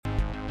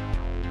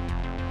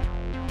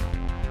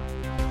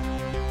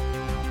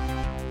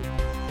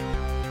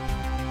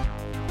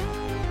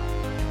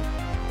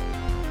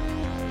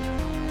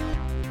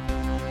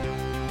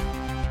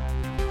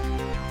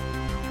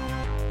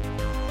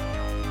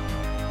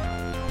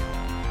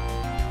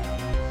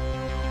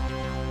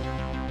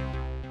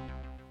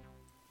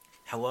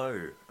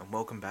Hello, and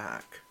welcome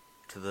back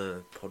to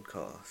the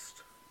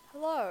podcast.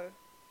 Hello.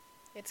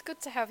 It's good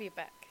to have you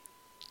back.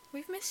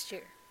 We've missed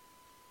you.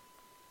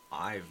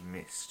 I've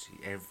missed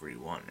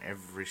everyone,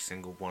 every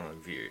single one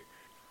of you.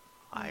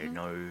 I Mhm.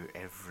 know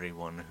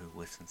everyone who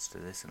listens to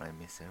this, and I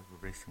miss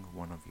every single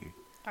one of you.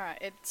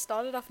 Alright, it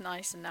started off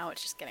nice and now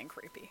it's just getting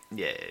creepy.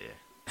 Yeah.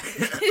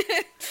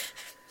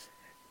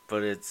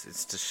 But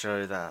it's to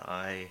show that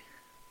I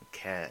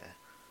care.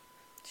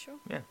 Sure.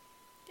 Yeah.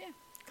 Yeah,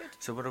 good.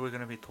 So what are we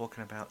going to be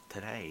talking about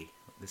today,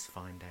 this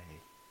fine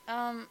day?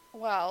 No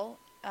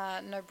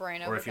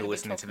brainer. Or if you're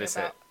listening to this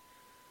at...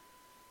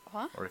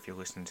 What? Or if you're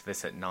listening to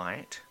this at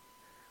night,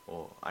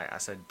 or I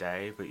said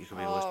day, but you could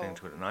be listening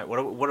to it at night. What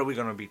are we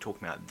going to be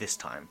talking about this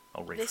time?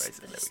 I'll rephrase it.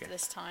 There we go.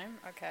 This time,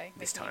 okay.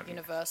 This Making it time.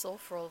 universal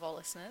for all of our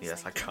listeners.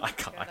 Yes, I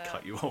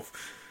cut you off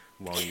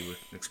while you were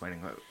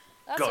explaining.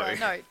 That's Go. all right.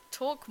 No,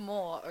 talk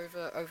more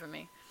over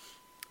me.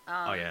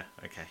 Oh yeah,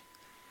 okay.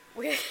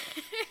 We're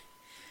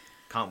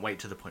Can't wait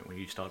to the point where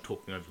you start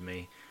talking over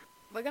me.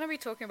 going to be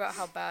talking about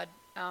how bad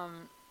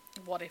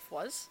What If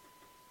was.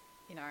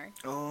 You know.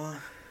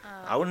 Oh,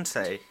 I wouldn't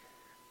say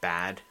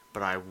bad,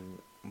 but I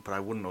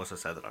wouldn't also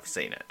say that I've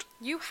seen it.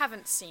 You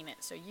haven't seen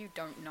it, so you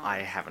don't know. I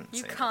haven't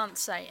seen it. You can't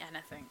say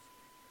anything.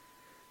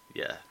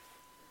 Yeah.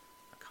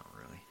 I can't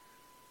really.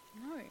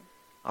 No.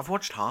 I've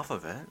watched half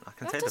of it. I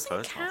can That say the doesn't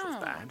first half was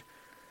count. bad.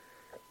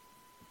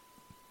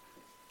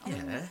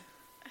 Yeah.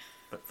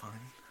 But fine.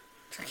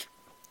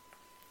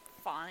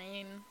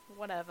 Fine.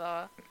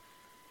 Whatever.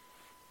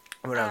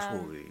 What else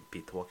will we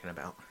be talking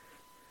about?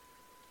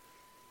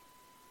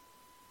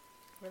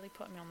 Really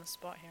putting me on the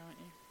spot here, aren't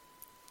you?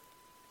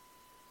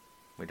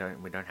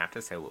 We don't have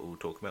to say what we'll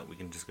talk about. We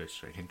can just go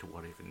straight into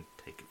what if and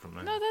take it from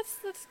there. No,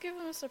 let's give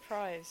them a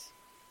surprise.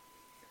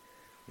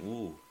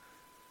 Ooh.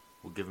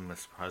 We'll give them a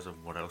surprise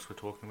of what else we're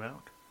talking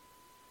about.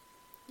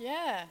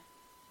 Yeah.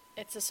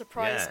 It's a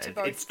surprise Yeah, to it-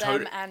 both it's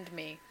them tot- and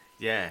me.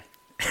 Yeah.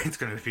 It's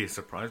going to be a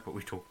surprise what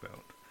we talk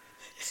about.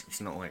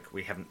 It's not like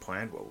we haven't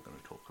planned what we're going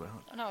to talk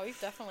about. No, we've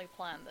definitely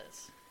planned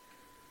this.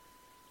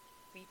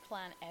 We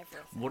plan everything.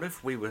 What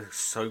if we were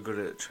so good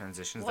at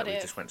transitions What that we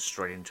if? just went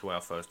straight into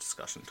our first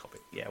discussion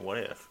topic? Yeah, what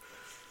if?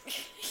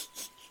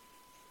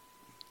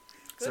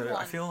 Good So one.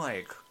 I feel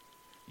like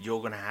you're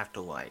going to have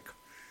to like...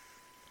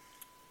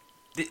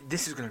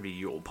 this is going to be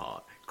your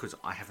part, because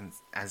I haven't,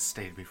 as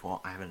stated before,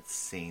 I haven't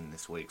seen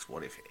this week's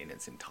What If in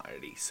its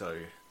entirety, so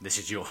this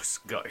is yours.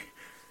 Go.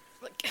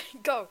 Look,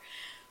 go.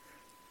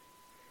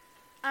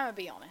 I'm gonna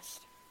be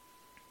honest.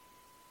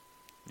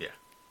 Yeah.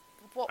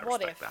 What I if?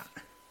 respect that.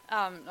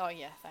 Oh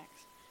yeah,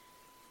 thanks.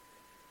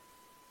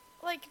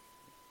 Like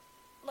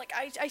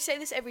I say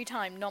this every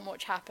time, not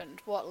much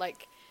happened.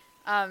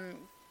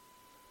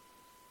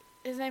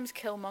 His name's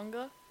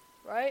Killmonger,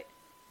 right?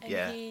 And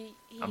Yeah, he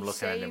I'm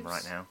looking at him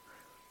right now.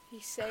 He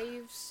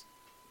saves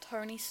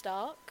Tony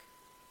Stark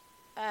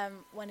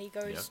when he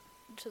goes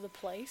to the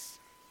place.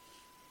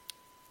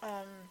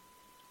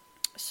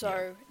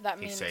 So that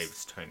He means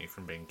saves Tony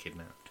from being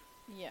kidnapped.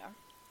 yeah.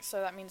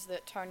 So that means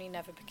that Tony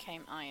never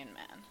became Iron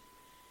Man.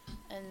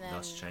 And then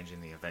Thus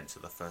changing the events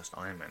of the first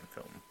Iron Man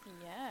film.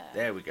 yeah.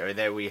 There we go.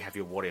 There we have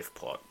your what if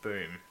plot.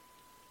 Boom.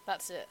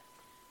 That's it.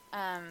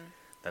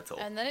 That's all.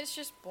 And then it's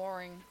just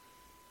boring.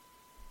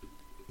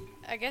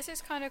 I guess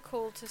it's kind of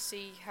cool to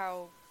see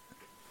how,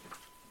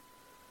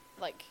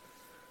 like,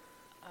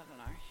 I don't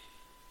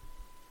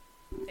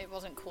know. It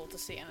wasn't cool to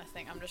see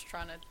anything. I'm just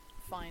trying to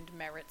find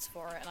merits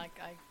for it, and I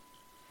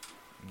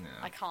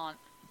Yeah. can't,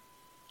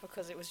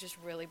 because it was just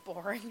really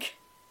boring.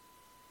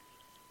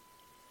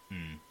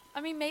 I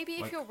mean, maybe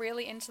if Like- you're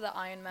really into the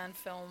Iron Man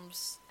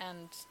films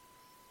and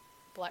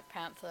Black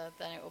Panther,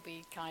 then it will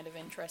be kind of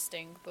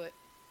interesting, but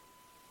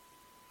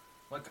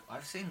Like,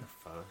 I've seen the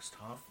first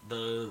half.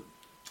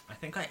 I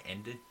think I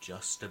ended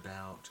just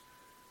about,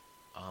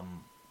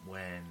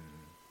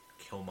 when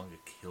Killmonger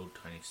killed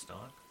Tony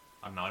Stark.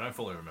 I don't know, I don't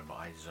fully remember.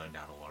 I zoned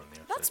out a lot in the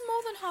episode. that's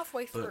more than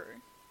halfway But-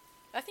 through.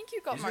 I think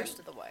you got Is most it?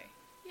 of the way.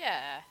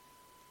 Yeah.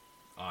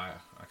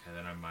 Okay,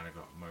 then I might have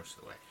got most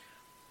of the way.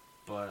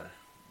 But,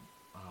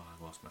 I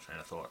lost my train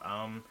of thought.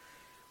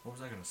 What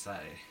was I going to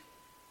say?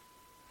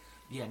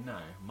 Yeah, no,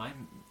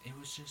 it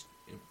was just,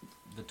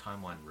 the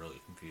timeline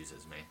really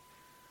confuses me.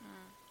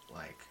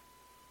 Like,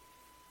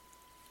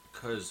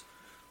 because,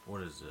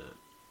 what is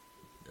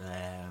it?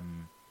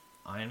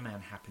 Iron Man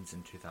happens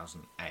in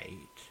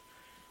 2008,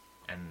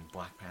 and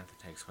Black Panther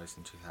takes place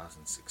in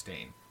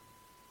 2016.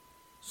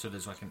 So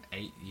there's like an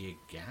 8-year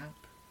gap?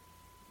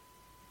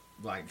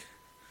 Like,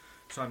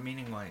 so I'm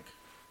meaning like,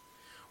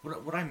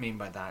 what I mean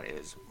by that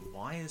is,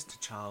 why is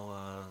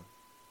T'Challa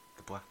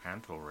the Black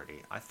Panther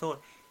already? I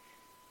thought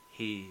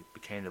he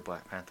became the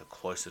Black Panther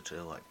closer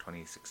to like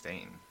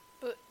 2016.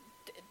 But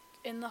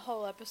in the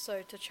whole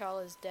episode,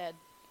 T'Challa's dead.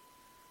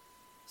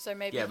 So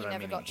maybe Yeah, he but I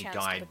never mean, got a he chance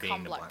died to being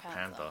become the Black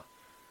Panther.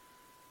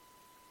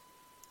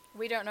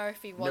 We don't know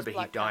if he was No, but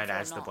Black he died Panther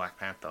or as the not. Black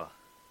Panther.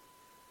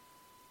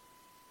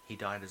 He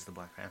died as the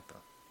Black Panther.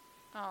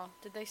 Oh,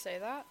 did they say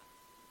that?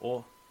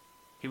 Or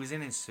he was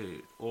in his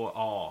suit.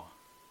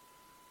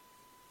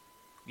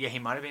 Yeah, he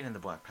might have been in the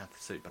Black Panther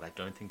suit, but I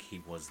don't think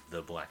he was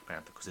the Black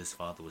Panther because his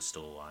father was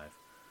still alive.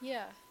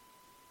 Yeah.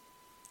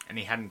 And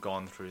he hadn't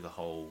gone through the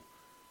whole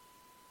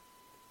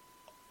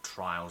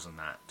trials and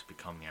that to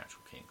become the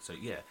actual king. So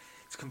yeah,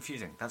 it's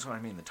confusing. That's what I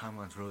mean. The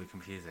timeline's really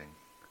confusing.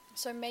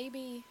 So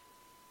maybe,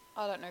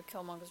 I don't know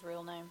Killmonger's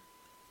real name.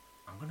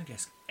 I'm gonna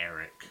guess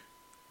Eric.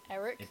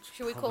 Eric? It's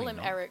Should we call probably him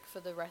not. Eric for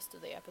the rest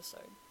of the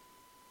episode?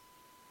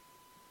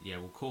 Yeah,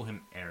 we'll call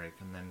him Eric,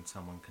 and then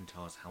someone can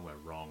tell us how we're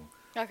wrong.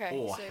 Okay.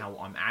 Or so how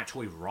I'm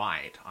actually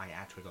right. I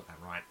actually got that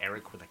right.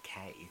 Eric with a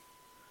K.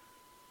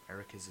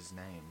 Eric is his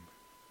name.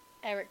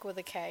 Eric with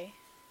a K.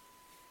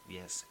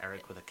 Yes,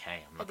 Eric with a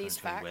K. I'm not Are going these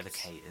to tell you where the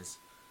facts? K is.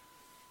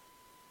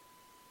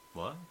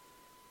 What?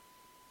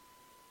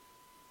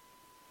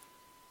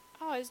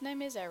 Oh, his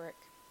name is Eric.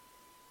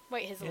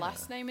 Wait, his Yeah.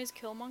 last name is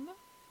Killmonger?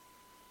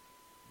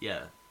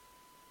 Yeah.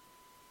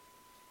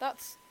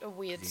 That's a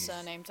weird He's-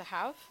 surname to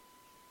have.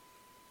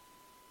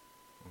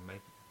 Or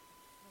maybe.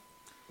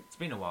 It's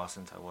been a while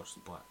since I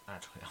watched Black.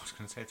 Actually, I was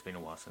going to say it's been a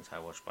while since I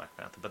watched Black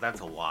Panther, but that's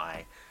a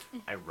lie.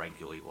 I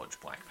regularly watch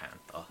Black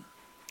Panther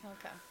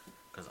Okay.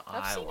 because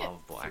I've I seen love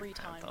it Black 3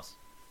 Panther. times.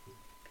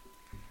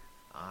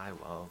 I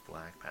love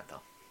Black Panther.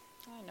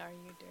 I know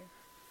you do.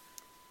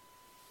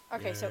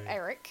 Okay, so Yay.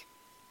 Eric,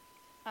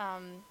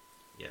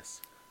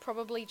 Yes.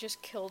 probably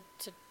just killed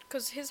to...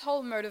 Because his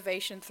whole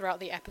motivation throughout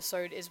the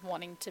episode is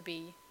wanting to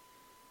be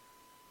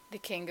the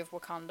king of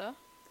Wakanda.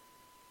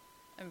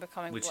 And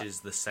becoming Which is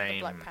the the same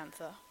Black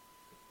Panther.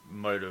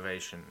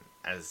 motivation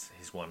as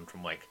his one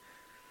from like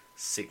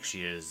 6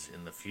 years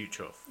in the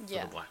future for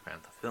Yeah. the Black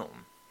Panther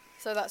film.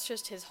 So that's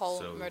just his whole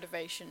So-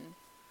 motivation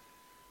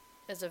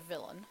as a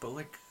villain. But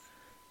like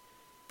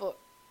But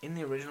in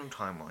the original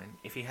timeline,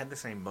 if he had the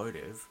same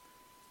motive,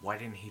 why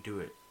didn't he do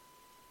it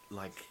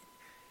like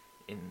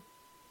in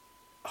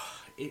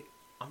it?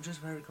 I'm just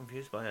very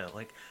confused by it.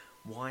 Like,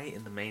 why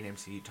in the main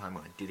MCU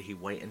timeline did he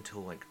wait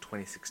until like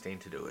 2016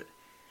 to do it,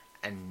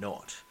 and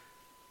not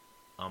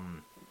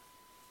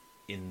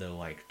in the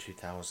like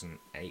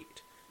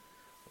 2008,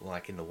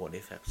 like in the What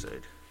If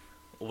episode,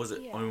 or was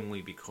it Yeah.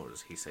 only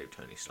because he saved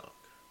Tony Stark?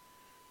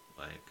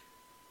 Like,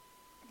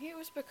 it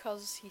was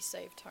because he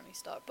saved Tony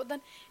Stark. But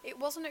then it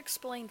wasn't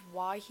explained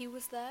why he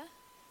was there.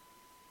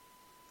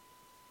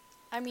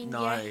 I mean,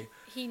 No, yeah,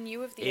 he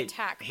knew of the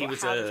attack, he but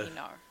was how did he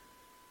know?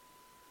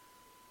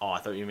 oh, I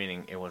thought you were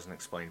meaning it wasn't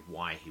explained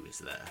why he was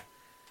there.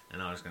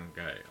 And I was going to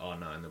go, oh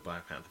no, in the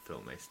Black Panther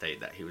film they state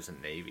that he was a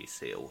Navy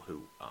SEAL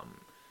who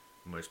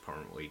most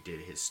prominently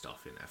did his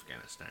stuff in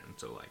Afghanistan,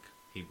 so like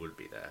he would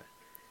be there.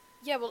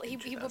 Yeah, well, in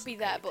he would be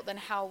there, 2008. but then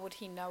how would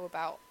he know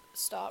about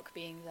Stark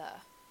being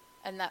there?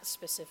 And that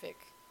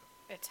specific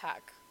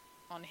attack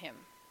on him.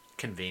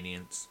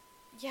 Convenience.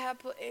 Yeah,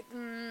 but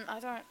I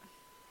don't...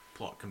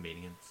 Plot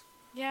convenience.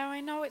 Yeah, I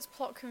know it's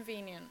plot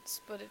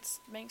convenience, but it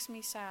makes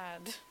me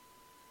sad.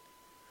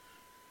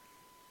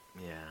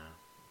 Yeah.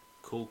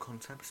 Cool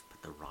concepts,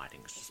 but the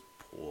writing's just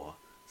poor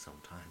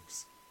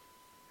sometimes.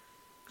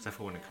 Except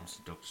for when it Yeah. comes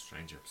to Doctor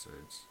Strange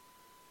episodes.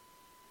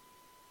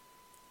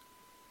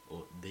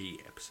 Or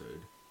the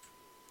episode.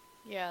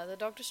 Yeah, the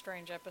Doctor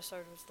Strange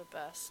episode was the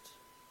best.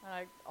 And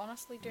I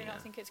honestly do Yeah.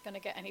 not think it's going to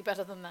get any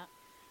better than that.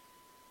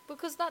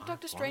 Because that I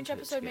Doctor Strange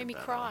want it to episode get made me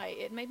better. cry.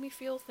 It made me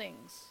feel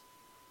things.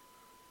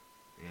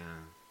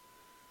 Yeah.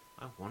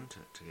 I want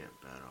it to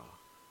get better.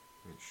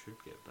 It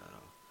should get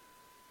better.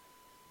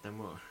 Then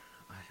what?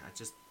 I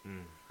just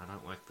I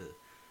don't like the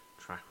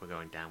track we're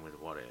going down with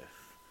What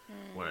If,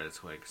 where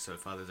it's like so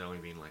far there's only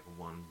been like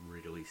one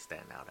really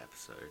standout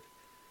episode,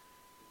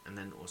 and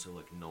then also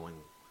like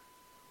knowing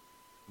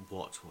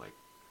what like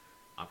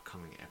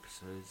upcoming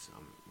episodes,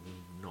 I'm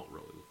not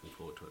really looking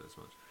forward to it as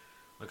much.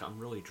 Like I'm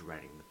really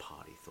dreading the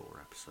Party Thor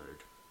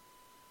episode.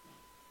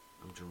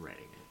 I'm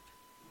dreading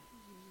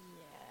it.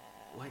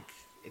 Yeah. Like,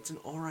 it's an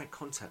alright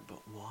concept, but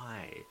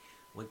why?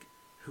 Like,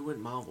 who at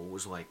Marvel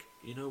was like,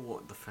 you know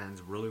what the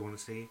fans really want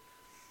to see?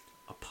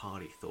 A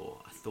party Thor.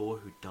 A Thor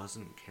who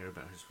doesn't care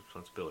about his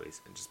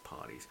responsibilities and just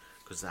parties.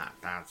 Because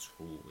that's,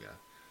 ooh, yeah. Why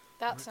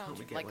That can't sounds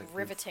we get, like like,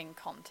 riveting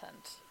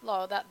content.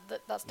 Oh,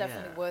 that's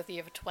definitely Yeah. worthy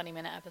of a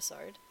 20-minute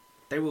episode.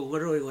 They were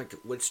literally like,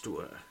 let's do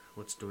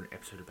an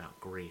episode about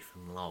grief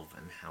and love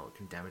and how it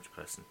can damage a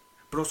person.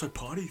 But also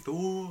party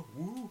Thor,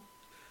 woo!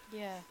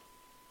 Yeah.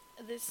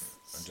 This.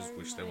 I just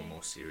wish there were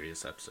more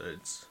serious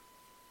episodes.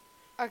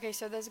 Okay,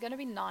 so there's going to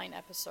be 9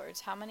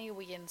 episodes. How many are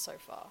we in so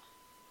far?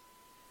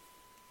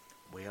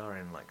 We are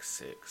in like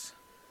 6.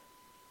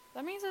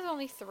 That means there's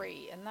only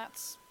 3, and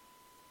that's...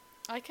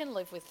 I can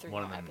live with 3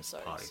 One more of them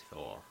episodes. Party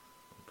Thor,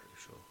 I'm pretty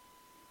sure.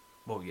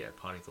 Well, yeah,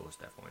 Party Thor is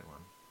definitely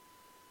one.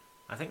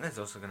 I think there's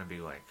also going to be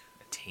like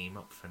a team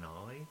up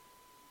finale.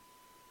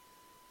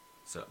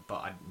 So,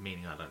 but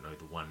meaning I don't know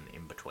the one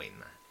in between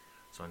that.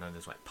 So I know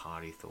there's like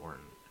Party Thor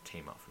and a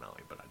team up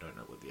finale, but I don't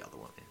know what the other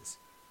one is.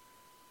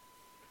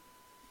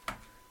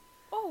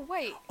 Oh,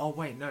 wait. Oh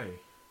wait, no,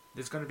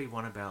 there's going to be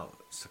one about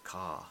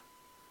Sakaar.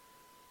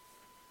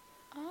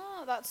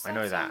 Ah, that I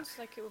know that. sounds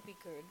like it would be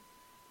good.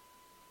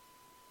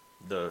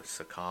 The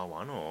Sakaar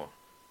one, or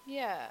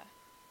Yeah.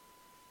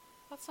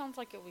 That sounds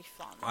like it'll be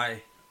fun.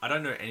 I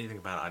don't know anything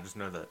about it. I just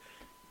know that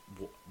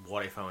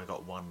What If only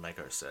got one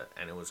Lego set,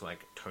 and it was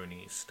like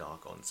Tony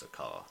Stark on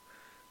Sakaar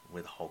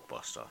with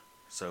Hulkbuster.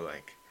 So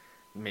like,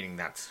 meaning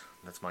that's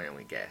my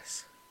only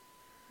guess.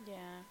 Yeah.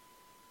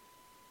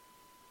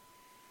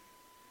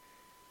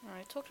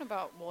 Alright, talking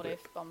about What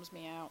If bums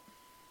me out.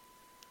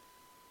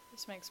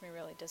 This makes me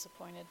really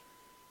disappointed.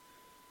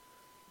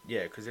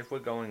 Yeah, because if we're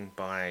going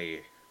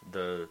by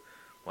the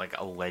like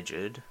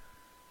alleged,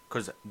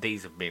 because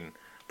these have been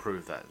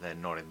proved that they're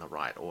not in the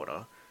right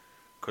order,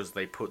 because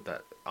they put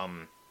that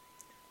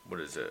what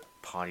is it?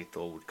 Party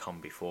Thor would come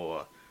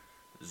before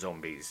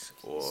zombies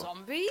or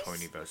Zombies?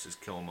 Tony versus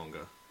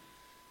Killmonger.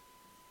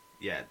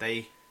 Yeah,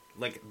 they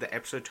like the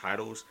episode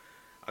titles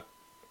are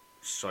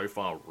so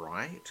far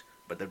right,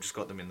 but they've just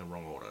got them in the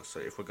wrong order. So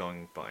if we're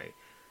going by,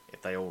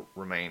 if they all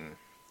remain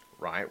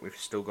right, we've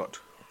still got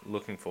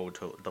looking forward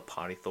to the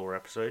Party Thor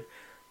episode,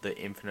 the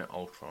Infinite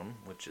Ultron,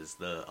 which is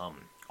the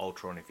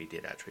Ultron if he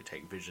did actually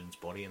take Vision's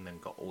body and then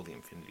got all the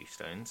Infinity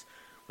Stones,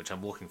 which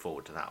I'm looking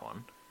forward to that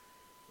one,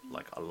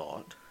 like a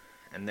lot.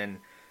 And then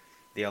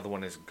the other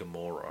one is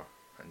Gamora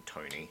and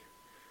Tony,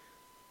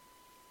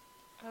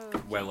 Okay.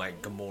 where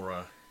like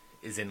Gamora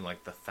is in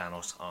like the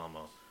Thanos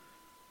armor.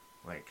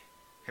 Like,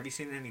 have you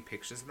seen any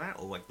pictures of that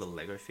or like the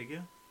Lego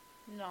figure?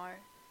 No,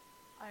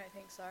 I don't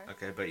think so.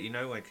 Okay, but you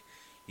know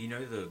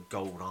the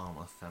gold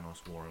armor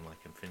Thanos wore in like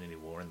Infinity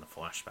War in the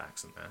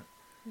flashbacks and that.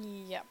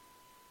 Yep.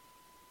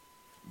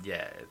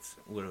 Yeah, it's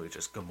literally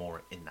just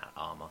Gamora in that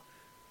armor,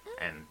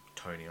 and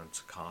Tony on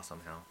Sakaar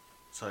somehow.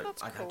 So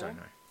That's I cool. don't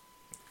know.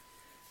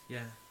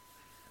 Yeah,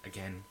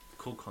 again,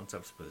 cool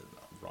concepts, but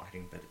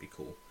writing better be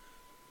cool.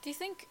 Do you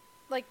think,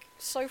 like,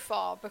 so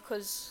far,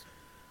 because...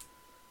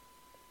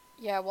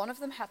 Yeah, one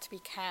of them had to be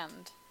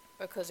canned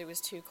because it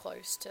was too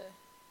close to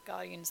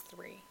Guardians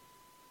 3.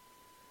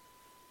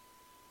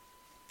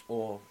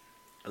 Or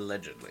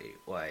allegedly,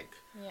 like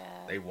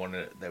Yeah. they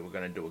were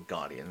gonna do a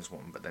Guardians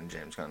one, but then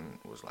James Gunn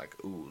was like,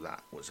 "Ooh,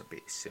 that was a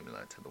bit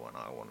similar to the one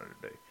I wanted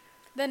to do."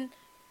 Then,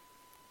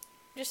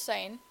 just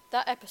saying,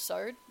 that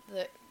episode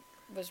that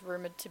was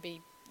rumoured to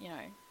be, you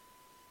know,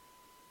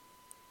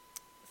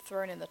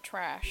 thrown in the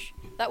trash,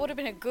 that would have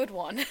been a good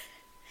one.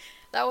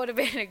 That would have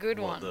been a good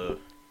one. The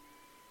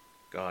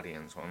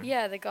Guardians one.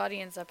 Yeah, the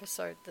Guardians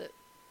episode that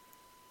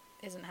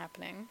isn't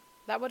happening.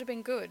 That would have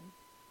been good.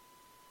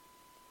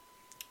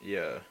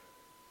 Yeah.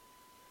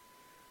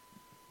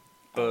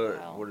 Oh, But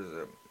well. what is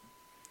it?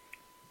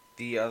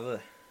 The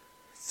other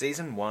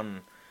season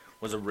 1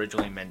 was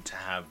originally meant to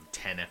have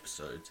 10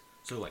 episodes.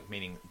 So like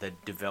meaning they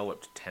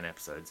developed 10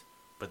 episodes,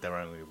 but they're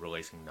only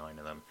releasing 9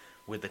 of them.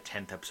 With the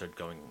 10th episode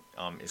going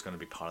is going to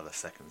be part of the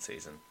second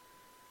season.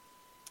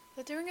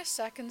 They're doing a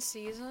second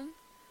season?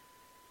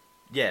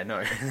 Yeah,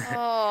 no.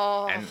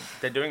 Oh. And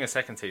they're doing a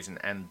second season,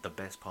 and the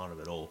best part of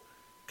it all,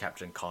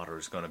 Captain Carter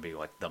is going to be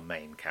like the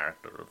main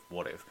character of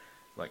What If.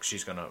 Like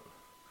she's going to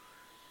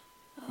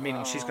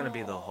meaning she's going to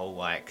be the whole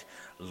like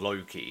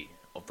Loki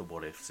of the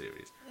What If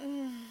series.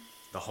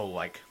 The whole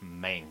like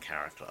main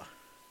character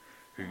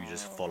who you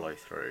just follow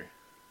through.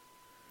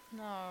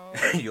 No.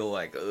 You're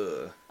like,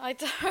 ugh. I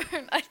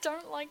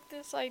don't like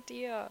this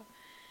idea.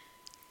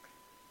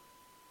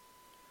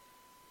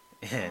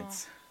 Yeah,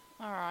 it's,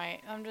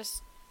 Alright,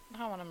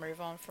 I want to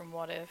move on from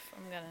What If.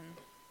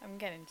 I'm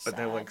getting sad. but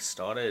they like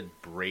started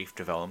brief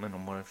development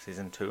on What If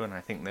season 2, and I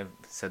think they've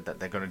said that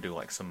they're going to do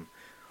like some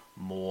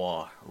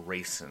more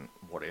recent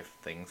What If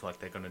things. Like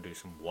they're going to do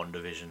some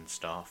WandaVision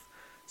stuff,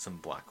 some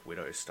Black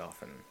Widow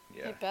stuff, and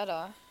yeah. They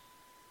better.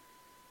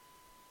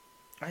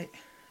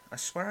 I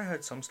swear I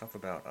heard some stuff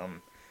about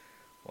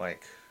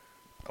like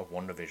a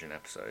WandaVision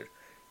episode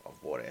of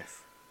What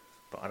If,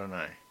 but I don't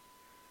know.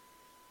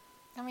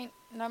 I mean,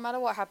 no matter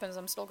what happens,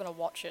 I'm still gonna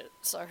watch it,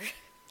 so...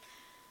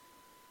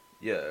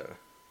 Yeah.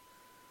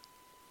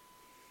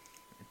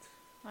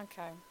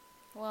 Okay.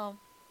 Well...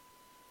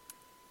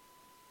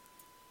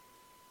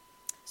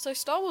 So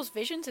Star Wars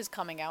Visions is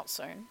coming out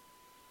soon.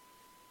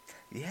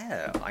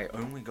 Yeah, I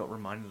only got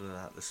reminded of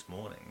that this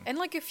morning. In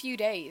like a few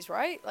days,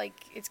 right?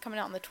 Like, it's coming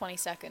out on the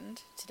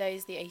 22nd.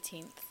 Today's the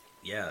 18th.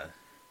 Yeah.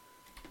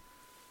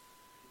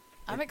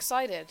 I'm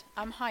excited.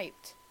 I'm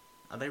hyped.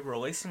 Are they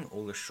releasing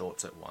all the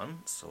shorts at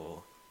once,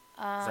 or?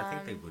 'Cause I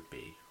think they would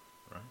be,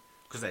 right?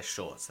 Because they're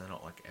shorts, they're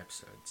not like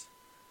episodes.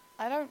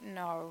 I don't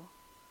know.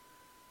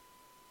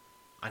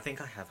 I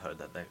think I have heard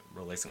that they're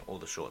releasing all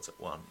the shorts at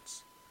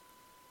once.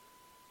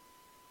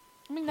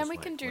 I mean, then 'Cause, we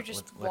like, can do let's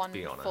just be one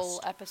honest. full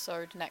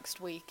episode next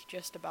week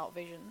just about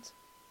Visions.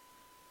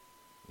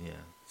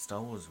 Yeah,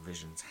 Star Wars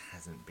Visions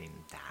hasn't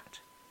been that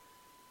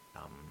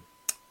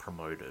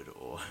promoted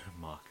or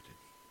marketed.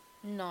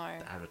 No.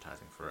 The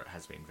advertising for it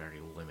has been very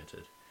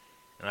limited.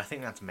 And I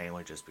think that's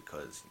mainly just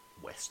because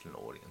Western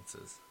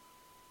audiences.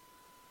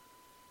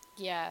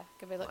 Yeah.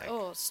 Could be like, Like-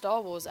 oh,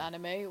 Star Wars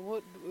anime.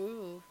 What?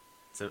 Ooh.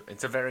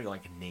 It's a very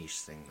like niche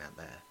thing that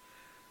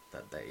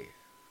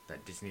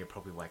Disney are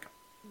probably like,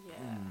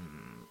 Yeah.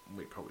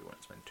 we probably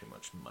won't spend too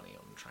much money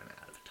on trying to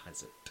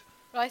advertise it.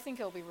 But I think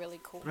it'll be really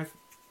cool. But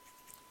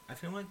I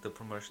feel like the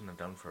promotion they've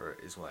done for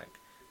it is like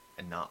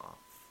enough.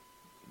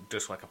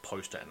 Just like a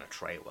poster and a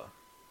trailer.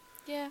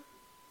 Yeah.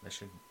 They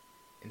should,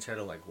 instead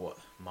of like what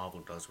Marvel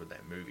does with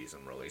their movies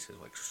and releases,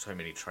 like so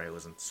many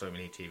trailers and so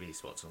many TV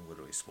spots and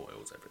literally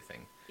spoils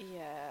everything.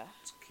 Yeah.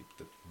 Let's keep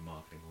the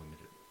marketing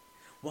limited.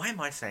 Why am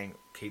I saying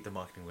keep the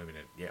marketing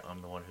limited? Yeah,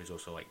 I'm the one who's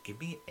also like, give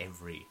me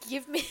every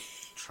Give me.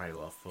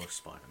 trailer for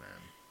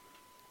Spider-Man.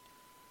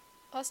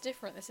 That's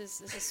different. This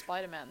is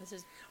Spider-Man. This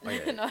is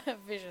yeah. not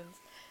Visions.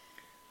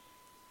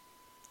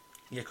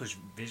 Yeah, because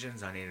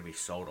Visions I need to be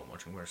sold on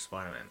watching, whereas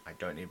Spider-Man I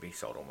don't need to be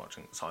sold on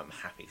watching, so I'm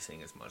happy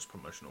seeing as much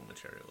promotional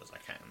material as I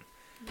can.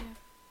 Yeah.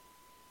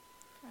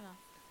 Fair enough.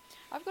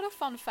 I've got a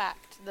fun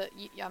fact that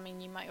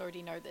you might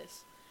already know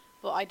this,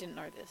 but I didn't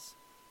know this.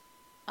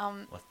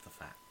 What's the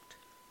fact?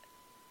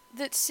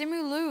 That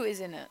Simu Liu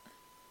is in it.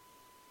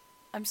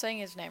 I'm saying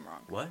his name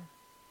wrong. What?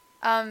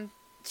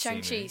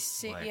 Shang-Chi.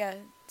 Like, yeah.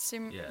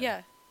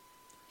 Yeah.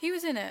 He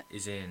was in it.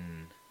 Is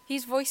in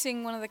He's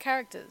voicing one of the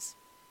characters.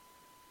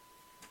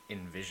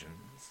 in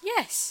Visions.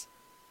 Yes.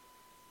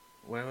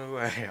 Wait.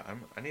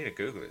 I need to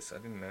Google this. I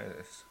didn't know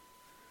this.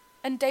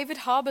 And David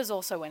Harbour's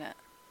also in it.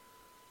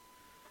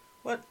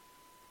 What?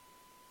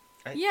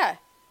 Yeah.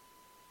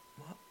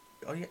 What?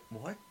 Oh yeah.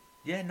 What?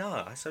 Yeah.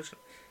 No. I searched.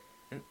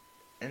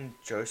 And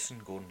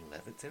Joseph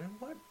Gordon-Levitt's in it.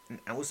 What? And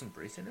Alison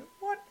Brie's in it.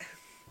 What?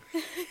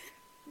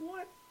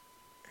 What?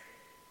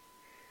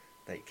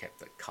 They kept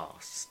the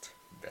cast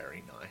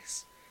very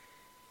nice.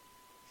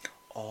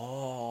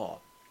 Oh,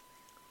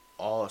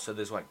 so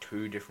there's like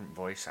two different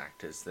voice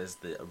actors. There's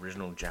the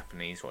original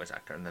Japanese voice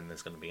actor, and then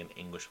there's going to be an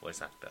English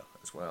voice actor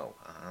as well.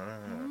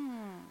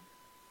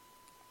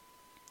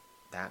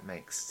 That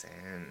makes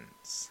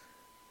sense.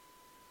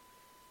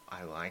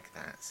 I like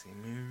that,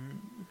 Simu.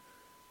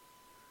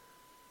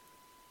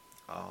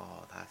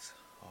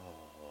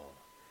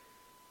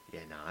 Yeah,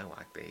 no, I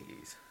like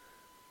Biggies.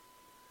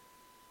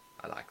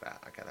 I like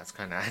that. Okay, that's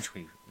kind of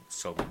actually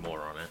sold me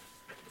more on it.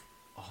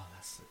 Oh,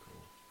 that's so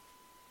cool.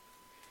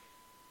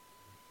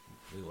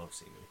 We love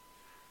Simu.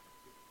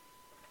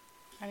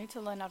 I need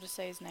to learn how to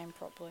say his name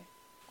properly.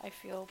 I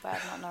feel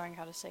bad not knowing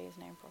how to say his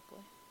name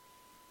properly.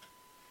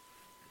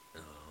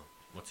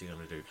 What's he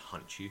gonna do?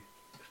 Hunt you?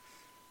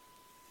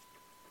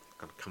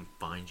 Gotta come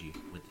find you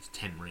with his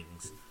 10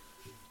 rings.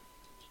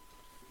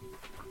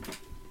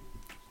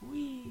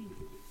 Whee!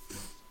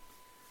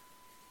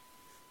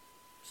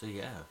 So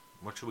yeah,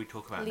 what should we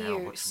talk about now?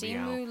 What should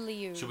Simu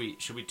Liu.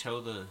 Should we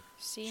tell the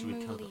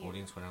Liu.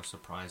 audience what our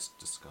surprise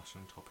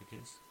discussion topic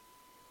is?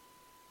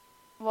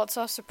 What's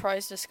our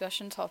surprise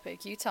discussion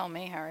topic? You tell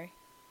me, Harry.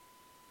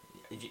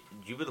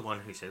 You were the one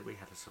who said we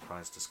had a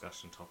surprise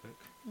discussion topic.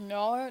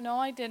 No,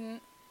 I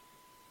didn't.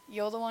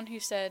 You're the one who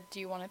said, "Do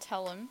you want to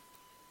tell him?"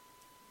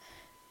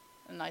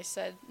 And I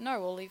said, "No,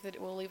 we'll leave it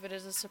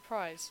as a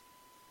surprise."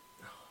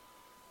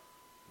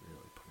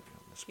 Really putting me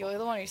on the spot. You're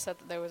the one who said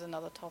that there was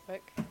another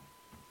topic.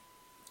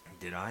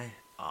 Did I?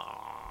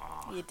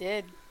 Ah. You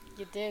did.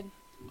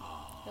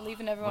 Oh, You're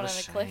leaving everyone on a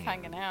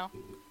cliffhanger now.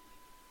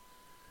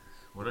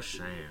 What a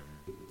shame.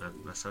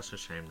 That's such a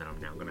shame that I'm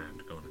now going to have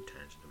to go on a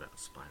tangent about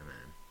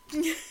Spider-Man.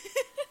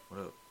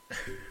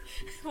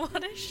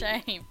 What a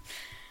shame.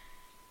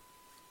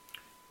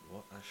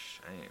 What a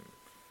shame.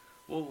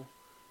 Well,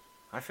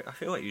 I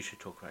feel like you should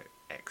talk about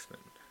X-Men.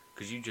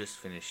 Because you just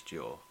finished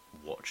your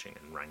watching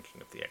and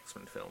ranking of the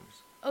X-Men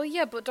films. Oh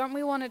yeah, but don't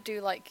we want to do,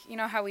 like, you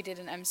know how we did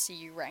an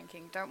MCU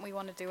ranking? Don't we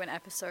want to do an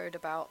episode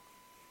about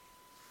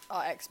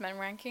our X-Men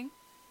ranking?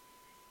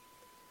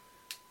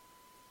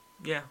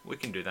 Yeah, we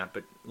can do that,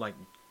 but, like,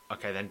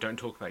 okay, then don't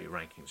talk about your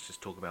rankings,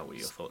 just talk about what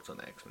your thoughts on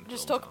the X-Men films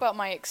Just talk are. about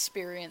my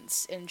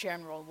experience in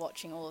general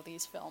watching all of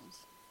these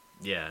films.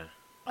 Yeah,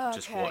 Okay.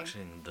 just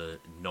watching the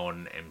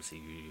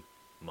non-MCU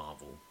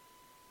Marvel.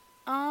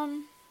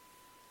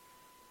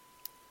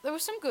 There were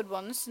some good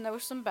ones, and there were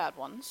some bad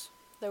ones.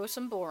 There were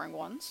some boring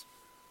ones.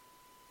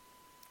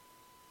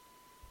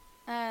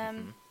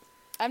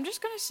 I'm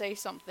just gonna say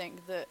something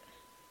that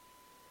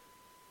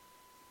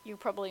you're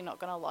probably not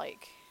gonna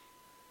like.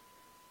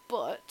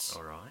 But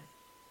Alright.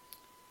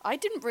 I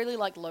didn't really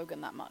like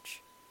Logan that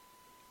much.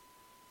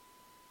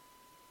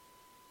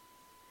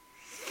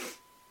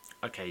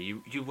 Okay,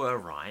 you were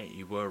right.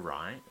 You were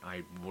right.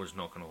 I was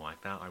not going to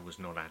like that. I was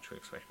not actually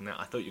expecting that.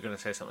 I thought you were going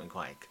to say something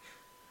like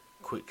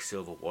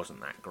Quicksilver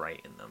wasn't that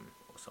great in them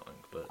or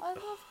something. But I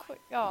love Oh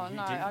you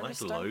no, didn't I like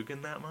just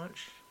Logan that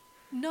much?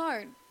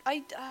 No,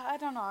 I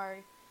don't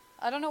know.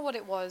 I don't know what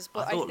it was,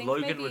 but I thought think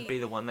Logan maybe... would be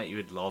the one that you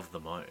would love the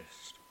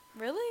most.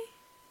 Really?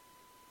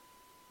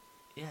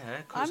 Yeah,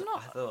 because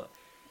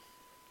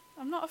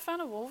I'm not a fan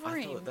of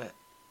Wolverine. I thought that.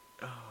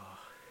 Oh,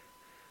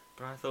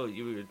 but I thought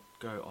you would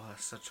go, oh,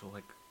 that's such a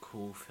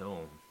cool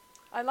film.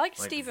 I liked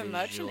Like, Stephen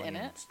Merchant in visually and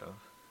it.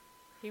 stuff.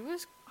 He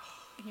was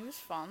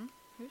fun.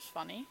 He was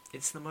funny.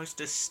 It's the most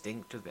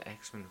distinct of the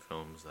X-Men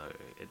films, though.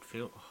 It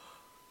feels.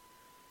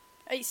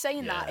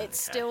 Saying Yeah, that,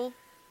 it's okay. still.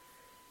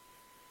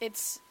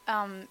 It's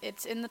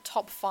in the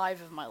top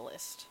 5 of my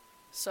list.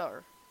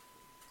 So.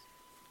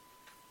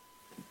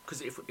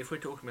 Because if we're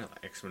talking about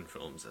X-Men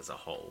films as a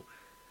whole,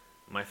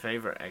 my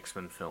favourite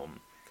X-Men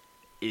film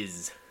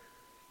is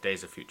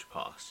Days of Future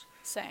Past.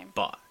 Same.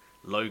 But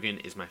Logan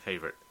is my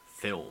favourite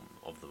film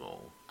of them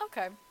all.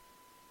 Okay.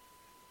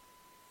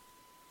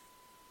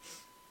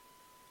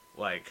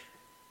 Like,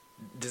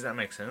 does that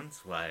make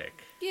sense?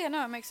 Like, Yeah,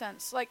 no, it makes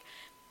sense. Like,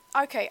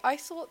 okay, I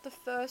thought the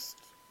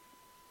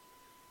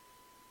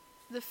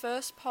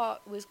first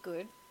part was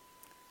good.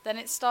 Then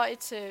it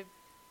started to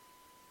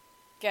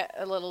get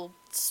a little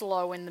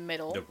slow in the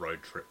middle. the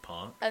road trip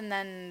part. And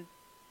then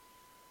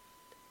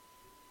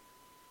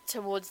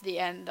towards the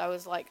end, I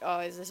was like, oh,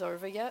 is this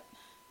over yet?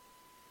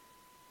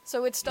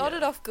 So it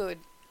started Yeah. off good,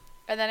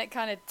 and then it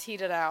kind of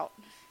teetered out,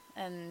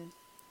 and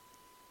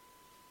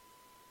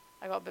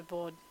I got a bit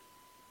bored.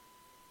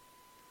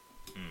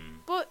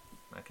 But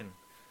I can...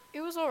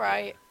 it was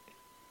alright.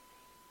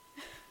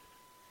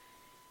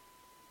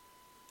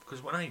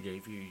 Because when I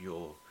gave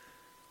you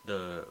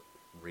the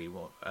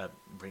rewatch... why did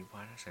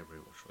I say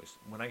rewatch choice?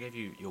 When I gave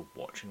you your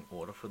watching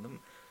order for them,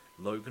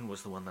 Logan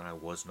was the one that I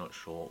was not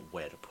sure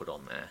where to put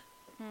on there.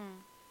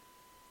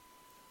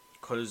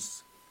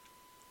 Because...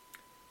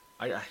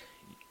 I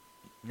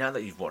now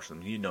that you've watched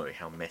them, you know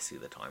how messy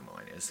the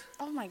timeline is.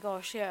 Oh my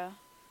gosh, yeah.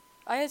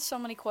 I had so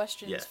many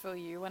questions Yeah. for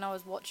you when I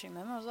was watching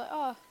them. I was like,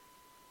 oh,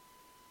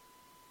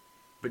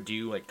 But do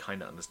you, like,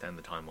 kind of understand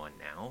the timeline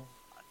now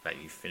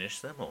that you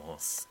finished them, or...?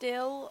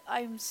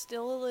 I'm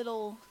still a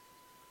little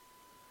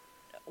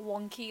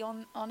wonky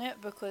on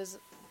it because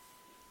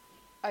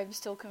I'm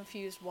still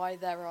confused why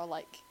there are,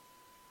 like,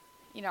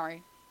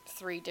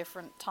 3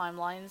 different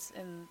timelines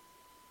in...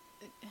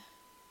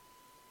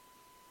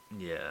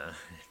 Yeah,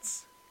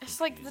 it's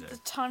like the confusing.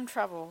 time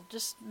travel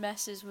just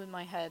messes with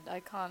my head. I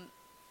can't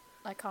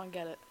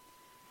get it.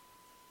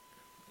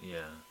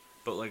 Yeah,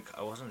 but, like,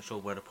 I wasn't sure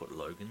where to put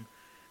Logan,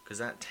 because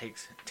that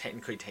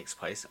technically takes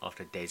place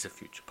after Days of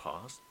Future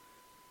Past,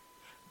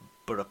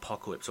 but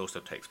Apocalypse also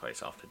takes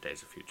place after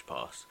Days of Future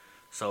Past.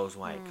 So I was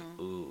like,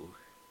 ooh.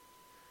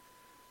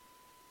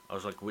 I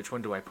was like, which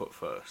one do I put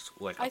first?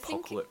 Like, I think-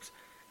 Apocalypse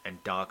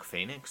and Dark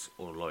Phoenix,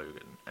 or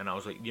Logan? And I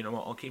was like, you know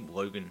what, I'll keep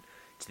Logan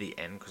to the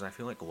end, because I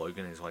feel like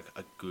Logan is, like,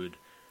 a good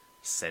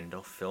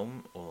send-off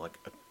film, or, like,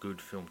 a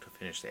good film to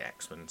finish the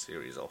X-Men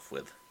series off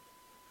with.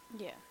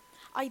 Yeah.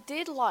 I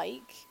did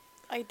like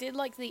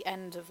the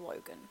end of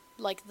Logan.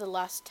 Like the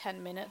last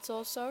 10 minutes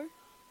or so.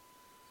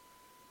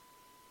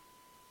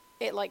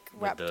 It like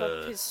With wrapped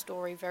up the- his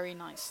story very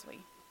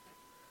nicely.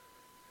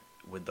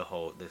 With the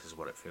whole, this is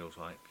what it feels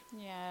like.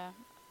 Yeah.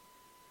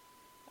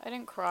 I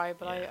didn't cry,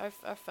 but Yeah.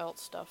 I felt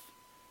stuff.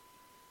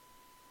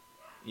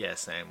 Yeah,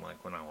 same.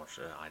 Like, when I watched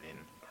it, I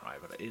didn't cry,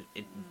 but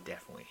it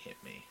definitely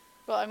hit me.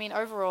 But I mean,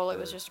 overall, it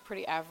was Uh. just a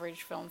pretty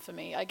average film for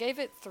me. I gave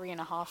it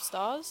 3.5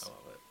 stars. I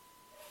love it.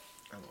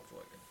 I love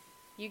Logan.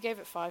 You gave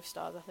it 5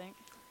 stars, I think.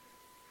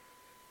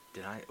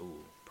 Did I?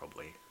 Ooh,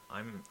 probably.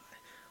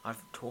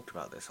 I've talked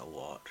about this a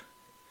lot.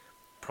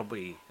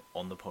 Probably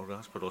on the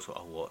podcast, but also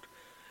a lot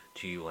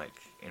to you,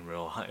 like, in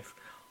real life.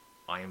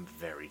 I am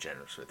very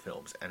generous with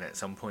films, and at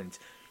some point,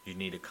 you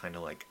need to kind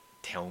of, like,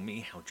 tell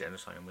me how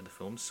generous I am with the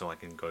films, so I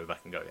can go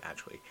back and go,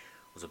 actually,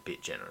 I was a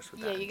bit generous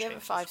with that. Yeah, you and gave it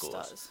change the 5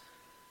 scores. stars.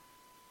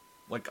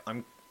 Like,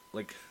 I'm,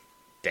 like,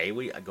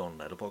 daily I go on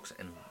Letterboxd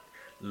and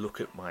look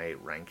at my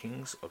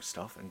rankings of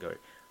stuff and go,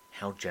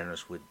 how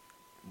generous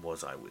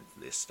was I with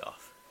this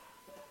stuff?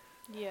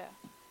 Yeah.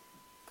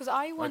 Because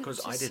I went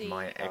Because to I did see...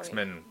 my oh,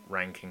 X-Men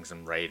rankings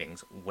and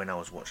ratings when I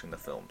was watching the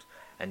films,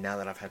 and now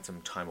that I've had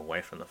some time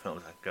away from the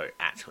films, I go,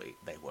 actually,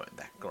 they weren't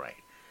that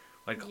great.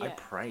 Like, I Yeah.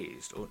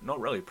 praised, or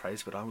not really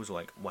praised, but I was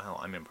like, wow,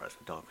 I'm impressed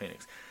with Dark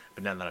Phoenix.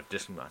 But now that I've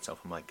distanced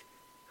myself, I'm like,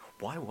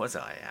 why was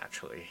I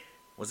actually?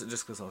 Was it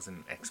just because I was in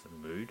an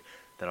X-Men mood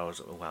that I was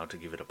allowed to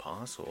give it a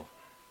pass, or?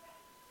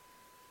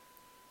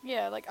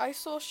 Yeah, like I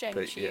saw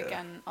Shang-Chi yeah.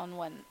 again on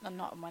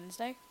not on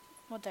Wednesday.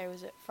 What day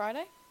was it?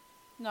 Friday?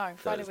 No,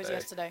 Friday was Thursday.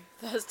 yesterday.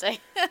 Thursday.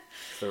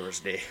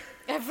 Thursday.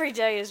 Every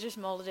day is just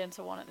molded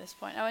into one at this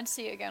point. I went to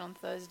see it again on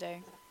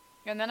Thursday.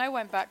 And then I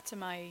went back to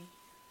my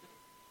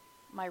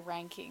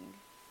ranking.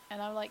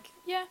 And I'm like,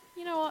 yeah,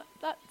 you know what?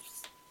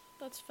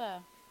 That's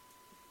fair.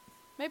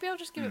 Maybe I'll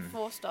just give it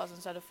 4 stars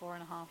instead of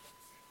 4.5.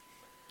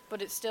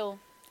 But it's still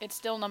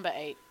number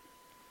 8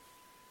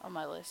 on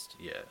my list.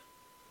 Yeah.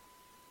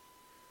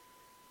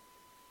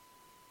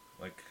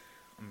 Like,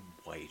 I'm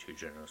way too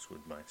generous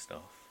with my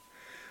stuff.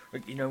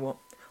 Like, you know what?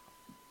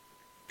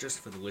 Just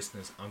for the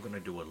listeners, I'm gonna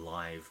do a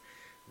live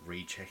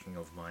rechecking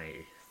of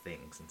my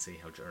things and see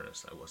how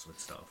generous I was with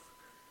stuff.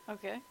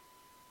 Okay.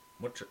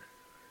 What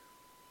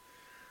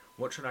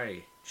should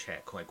I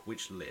check? Like,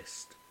 which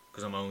list?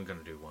 Because I'm only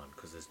gonna do one,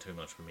 because there's too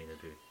much for me to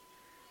do.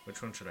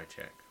 Which one should I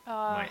check?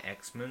 My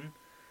X-Men,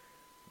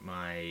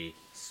 my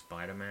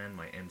Spider-Man,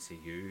 my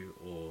MCU,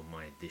 or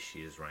my this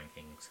year's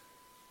rankings?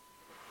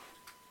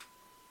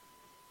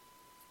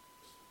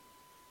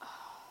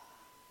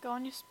 Go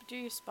on, do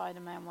your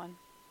Spider-Man one.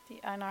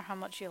 I know how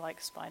much you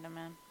like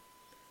Spider-Man.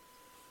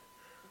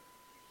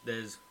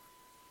 There's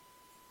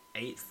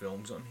 8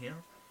 films on here,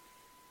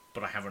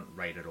 but I haven't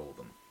rated all of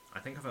them. I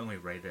think I've only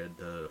rated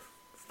the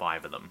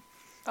 5 of them.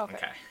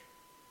 Okay.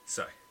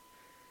 So,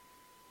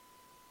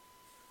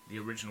 the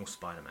original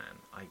Spider-Man,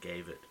 I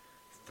gave it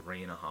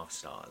 3.5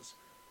 stars.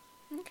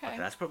 Okay. Okay,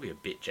 that's probably a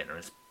bit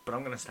generous, but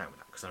I'm gonna stand with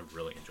that because I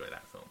really enjoy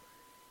that film.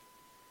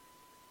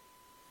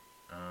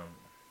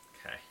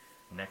 Okay.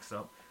 Next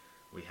up,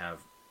 we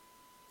have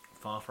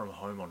Far From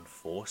Home on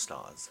 4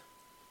 stars.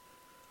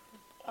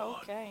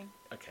 Okay.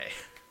 Okay,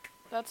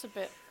 That's a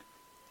bit.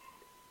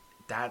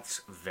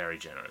 that's very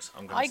generous.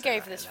 I'm gonna. I say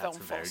gave that. this That's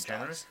film very 4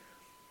 generous.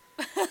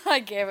 stars. I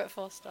gave it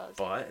 4 stars.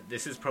 But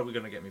this is probably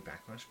gonna get me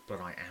backlash. But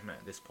I am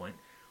at this point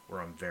where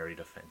I'm very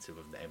defensive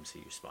of the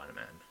MCU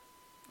Spider-Man.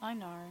 I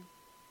know.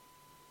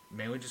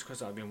 Mainly just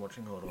because I've been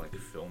watching a lot of like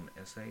film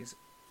essays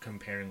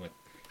comparing like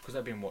because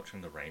I've been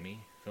watching the Raimi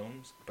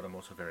films, but I'm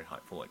also very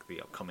hyped for like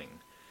the upcoming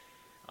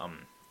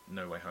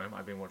No Way Home.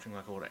 I've been watching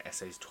like a lot of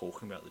essays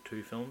talking about the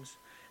two films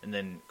and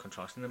then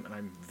contrasting them, and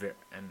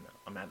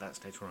I'm at that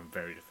stage where I'm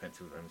very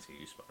defensive of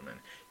MCU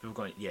Spider-Man. People are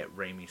going, yeah,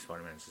 Raimi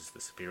Spider-Man's is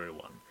the superior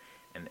one,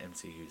 and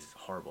MCU's is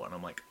horrible, and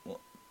I'm like, well,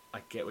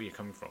 I get where you're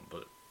coming from,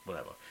 but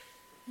whatever.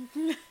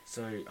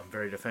 So I'm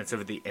very defensive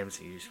of the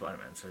MCU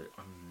Spider-Man. So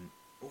I'm.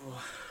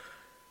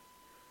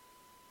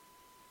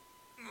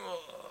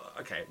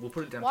 Okay, we'll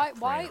put it down. Why? To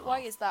Why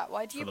is that?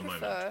 Why do you for the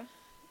prefer?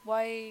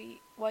 moment.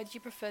 Why do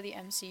you prefer the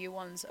MCU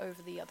ones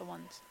over the other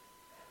ones?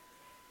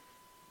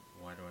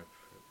 Why do I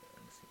prefer the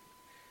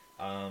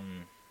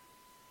MCU?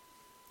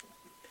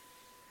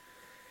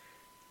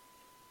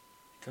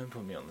 Don't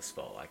put me on the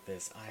spot like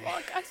this. Well,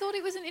 I thought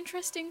it was an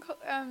interesting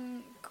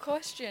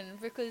question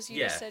because you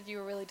just Yeah. said you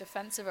were really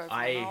defensive over them.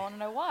 I- I want to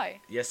know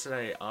why.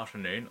 Yesterday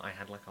afternoon, I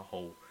had like a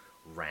whole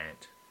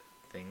rant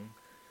thing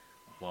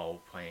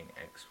while playing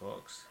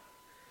Xbox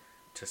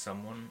to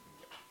someone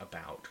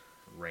about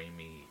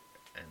Raimi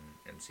and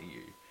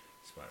MCU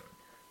Spider-Man.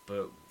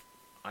 But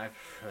I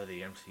prefer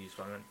the MCU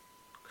Spider-Man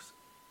because,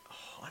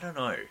 I don't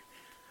know.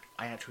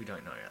 I actually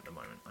don't know at the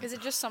moment. Is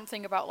it just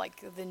something about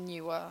like the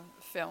newer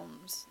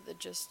films that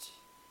just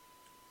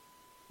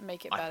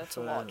make it I better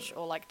to prefer- watch,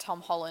 or like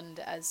Tom Holland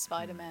as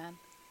Spider-Man?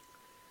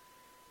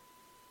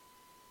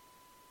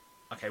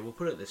 Okay, we'll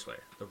put it this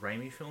way. The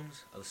Raimi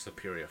films are the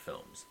superior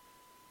films.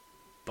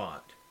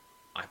 But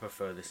I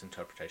prefer this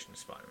interpretation of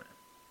Spider-Man.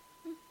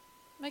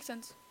 Makes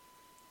sense.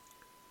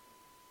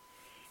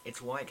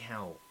 It's like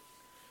how...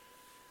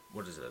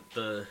 What is it?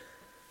 The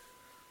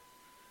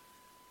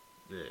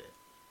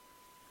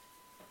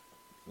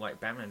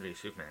like Batman v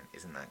Superman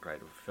isn't that great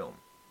of a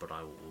film, but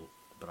I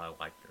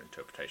like the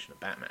interpretation of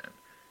Batman.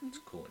 It's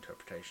a cool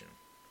interpretation,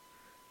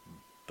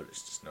 but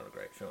it's just not a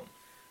great film.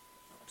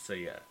 So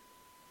yeah,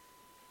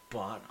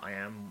 but I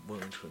am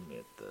willing to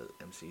admit the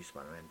MCU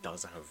Spider-Man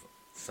does have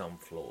some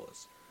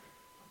flaws,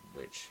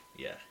 which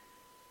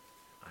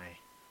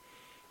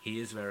he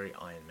is very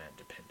Iron Man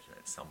dependent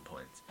at some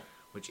points,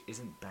 which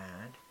isn't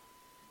bad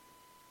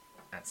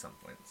at some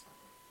points,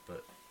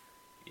 but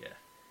yeah.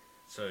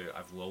 So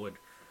I've lowered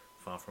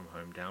Far From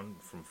Home down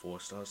from 4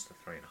 stars to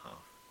 3.5. Okay.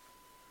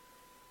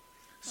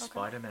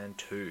 Spider-Man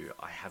 2,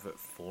 I have it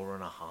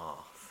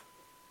 4.5.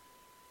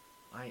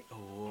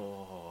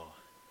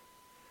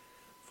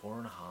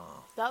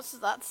 4.5. That's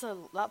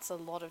a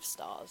lot of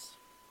stars.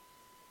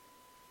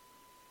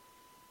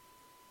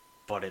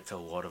 But it's a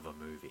lot of a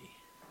movie.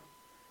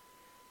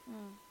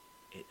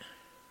 It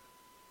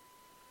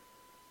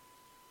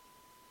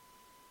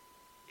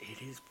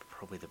is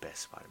probably the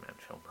best Spider-Man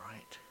film,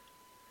 right?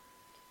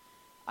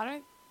 I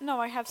don't. No,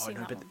 I have seen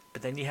that but, one.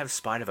 but then you have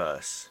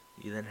Spider-Verse.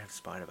 You then have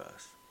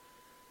Spider-Verse.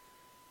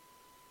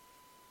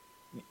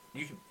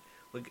 You can,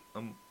 like,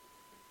 I'm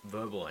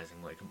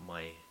verbalizing, like,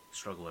 my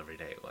struggle every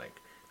day,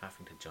 like,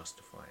 having to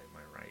justify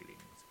my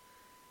ratings.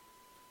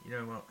 You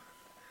know what?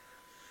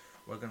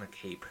 We're gonna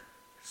keep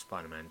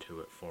Spider-Man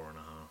 2 at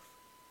 4.5.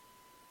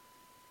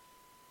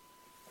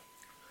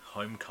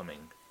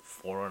 Homecoming,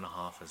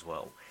 4.5 as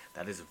well.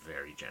 That is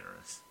very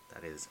generous.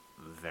 That is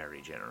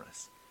very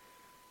generous.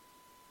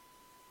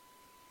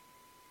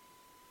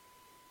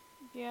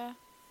 Yeah.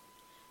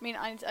 I mean,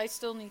 I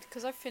still need,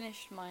 because I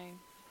finished my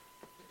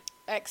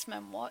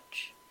X-Men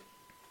watch.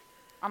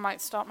 I might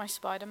start my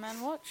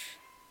Spider-Man watch.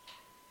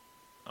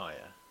 Oh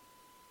yeah.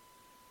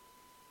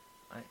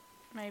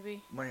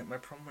 Maybe. My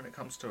problem when it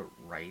comes to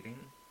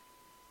rating,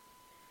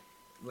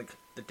 like,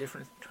 the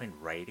difference between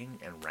rating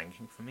and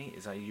ranking for me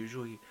is I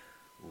usually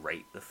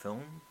rate the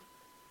film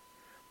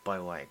by,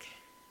 like...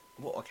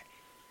 Well, okay.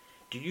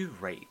 Do you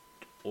rate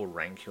or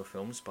rank your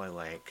films by,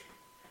 like,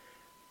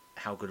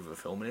 how good of a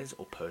film it is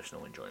or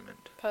personal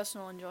enjoyment?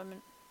 Personal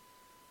enjoyment.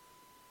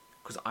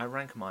 Because I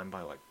rank mine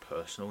by, like,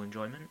 personal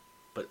enjoyment,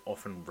 but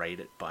often rate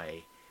it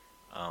by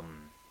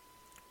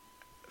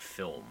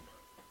film.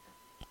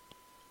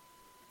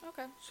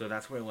 Okay. So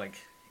that's where,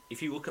 like,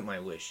 if you look at my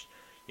list,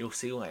 you'll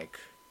see, like,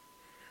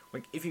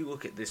 if you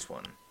look at this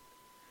one,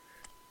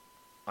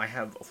 I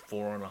have a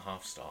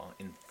 4.5 star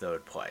in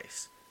 3rd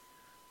place.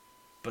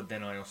 But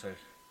then I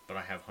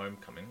have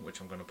Homecoming,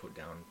 which I'm going to put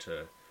down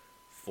to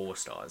 4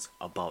 stars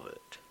above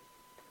it.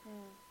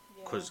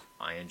 Because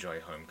I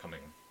enjoy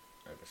Homecoming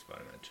over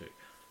Spider-Man 2.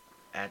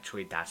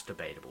 Actually, that's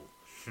debatable.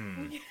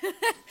 I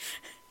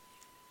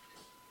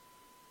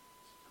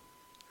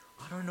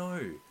don't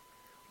know.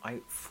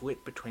 I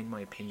flip between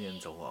my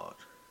opinions a lot.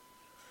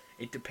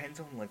 It depends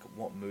on, like,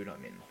 what mood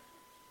I'm in.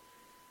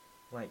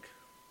 Like,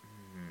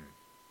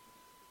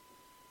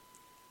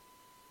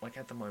 like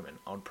at the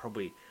moment, I'd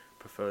probably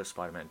prefer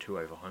Spider-Man 2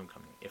 over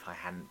Homecoming if I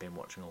hadn't been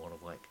watching a lot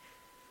of, like,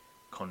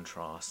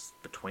 contrasts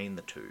between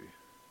the two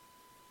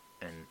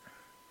and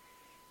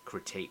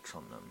critiques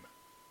on them.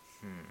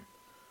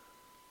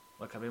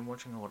 Like, I've been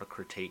watching a lot of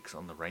critiques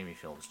on the Raimi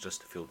films just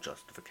to feel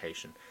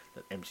justification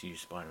that MCU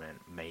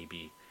Spider-Man may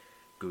be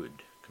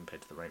good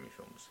compared to the Raimi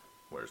films,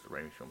 whereas the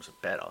Raimi films are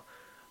better,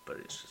 but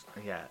it's just,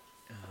 yeah.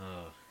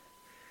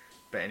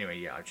 But anyway,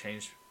 yeah, I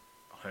changed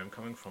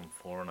Homecoming from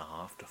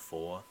 4.5 to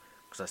 4,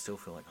 because I still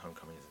feel like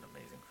Homecoming is an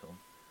amazing film.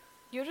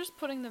 You're just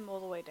putting them all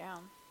the way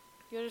down.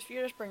 You're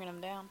just bringing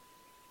them down.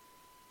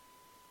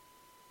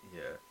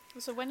 Yeah.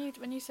 So when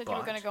you said you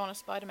were going to go on a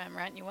Spider-Man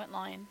rant, you weren't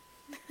lying.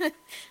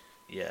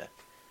 Yeah.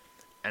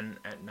 And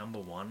at number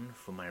 1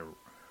 for my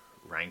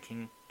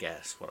ranking,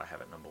 guess what I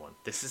have at number 1.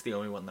 This is the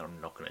only one that I'm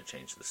not going to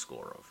change the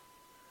score of.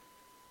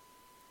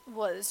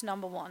 Was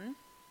number 1.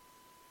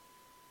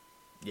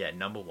 Yeah,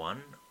 number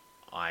 1,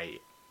 I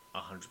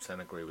 100%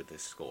 agree with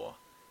this score.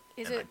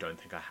 I don't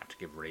think I have to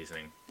give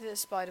reasoning. Is it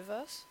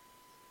Spider-Verse?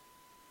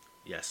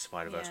 Yes,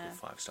 Spider-Verse Yeah. with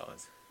 5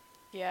 stars.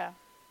 Yeah.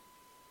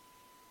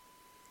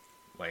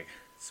 Like,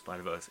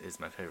 Spider-Verse is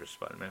my favourite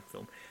Spider-Man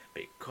film,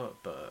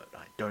 but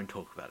I don't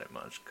talk about it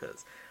much,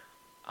 because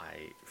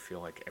I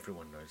feel like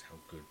everyone knows how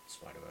good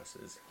Spider-Verse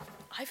is.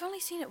 I've only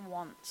seen it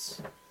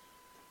once.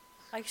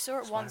 I saw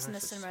it once in the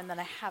Spider-Verse is- cinema and then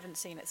I haven't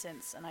seen it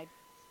since, and I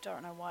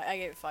don't know why. I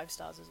gave it 5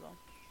 stars as well.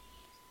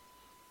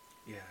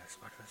 Yeah,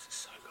 Spider-Verse is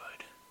so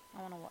good.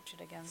 I want to watch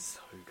it again.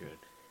 So good.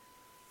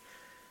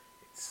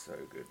 It's so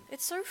good.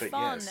 It's so But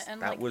fun, yes,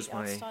 and that like was the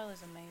art my- style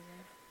is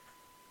amazing.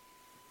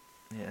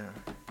 Yeah.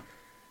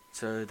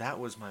 So that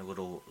was my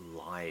little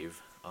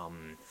live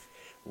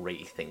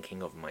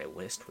rethinking of my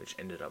list, which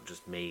ended up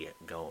just me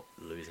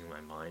losing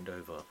my mind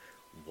over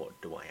what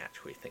do I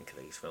actually think of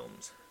these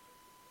films.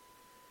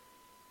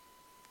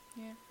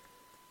 Yeah.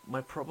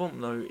 My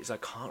problem though is I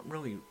can't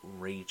really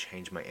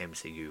re-change my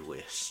MCU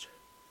list.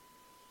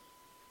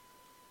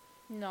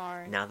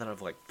 No. Now that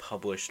I've like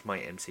published my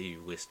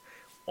MCU list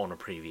on a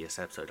previous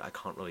episode, I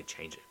can't really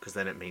change it, because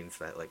then it means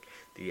that like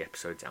the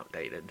episode's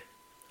outdated.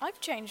 I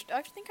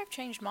think I've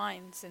changed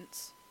mine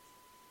since.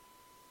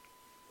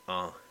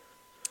 Oh.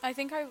 I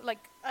think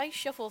I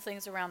shuffle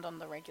things around on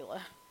the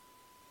regular.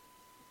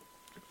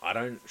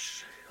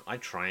 I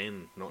try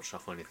and not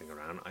shuffle anything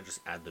around. I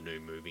just add the new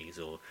movies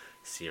or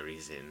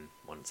series in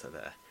once they're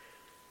there.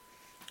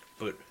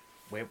 But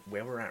where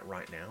we're at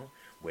right now,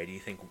 where do you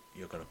think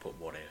you're gonna put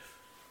What If?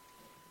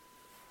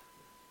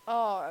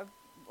 Oh,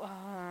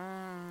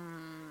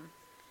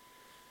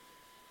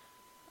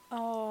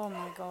 oh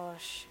my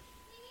gosh.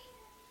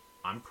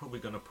 I'm probably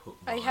gonna put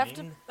I have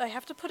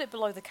to put it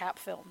below the Cap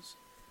films.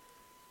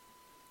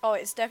 Oh,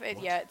 it's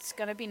definitely, yeah, it's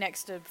gonna be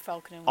next to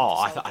Falcon and Winter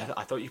Oh, Soldier.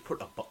 I thought you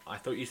put I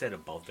thought you said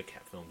above the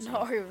Cat films.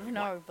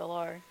 No,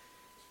 below.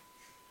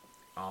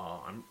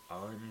 Oh, I'm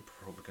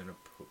probably gonna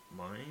put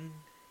mine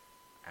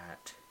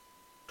at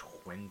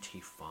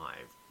 25,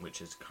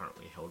 which is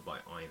currently held by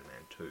Iron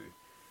Man 2.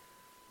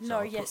 So No,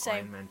 I'll yeah, put same.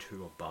 Iron Man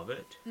 2 above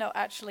it. No,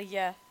 actually,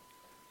 yeah.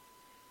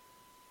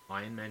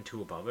 Iron Man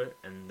 2 above it,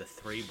 and the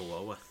 3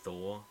 below are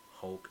Thor,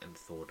 Hulk, and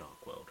Thor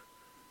Dark World.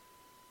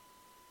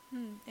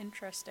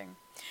 Interesting.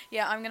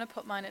 Yeah, I'm gonna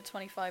put mine at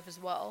 25 as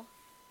well.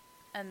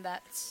 And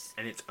that's...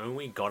 And it's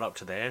only got up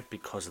to there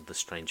because of the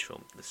Strange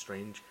film. The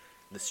Strange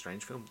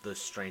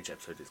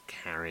episode is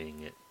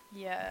carrying it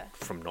Yeah.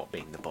 from not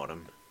being the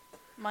bottom.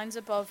 Mine's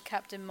above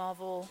Captain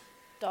Marvel,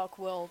 Dark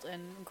World,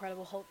 and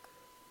Incredible Hulk.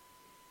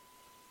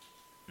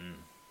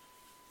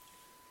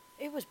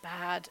 It was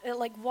bad.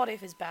 What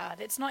If is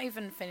bad. It's not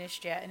even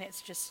finished yet, and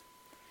it's just...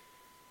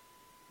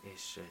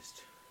 It's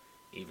just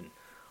even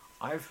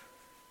I've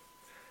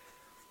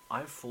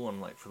full on,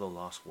 like, for the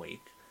last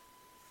week,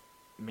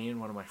 me and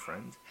one of my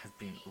friends have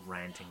been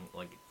ranting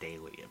like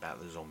daily about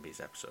the Zombies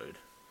episode.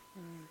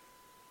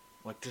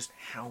 Like, just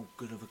how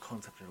good of a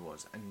concept it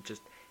was, and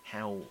just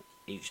how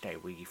each day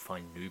we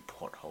find new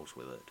plot holes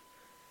with it.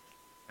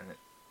 And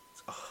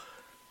it's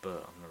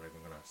but I'm not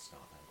even gonna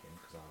start that again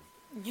because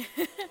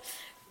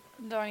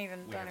Don't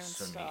even we have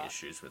so start. many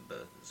issues with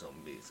the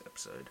Zombies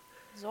episode.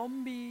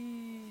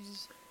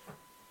 Zombies.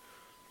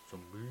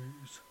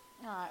 Zombies.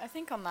 I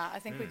think on that,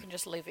 we can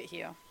just leave it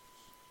here.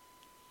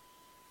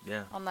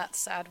 Yeah. On that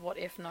sad what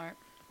if note.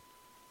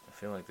 I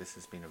feel like this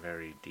has been a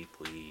very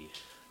deeply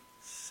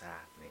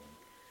saddening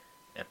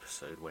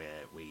episode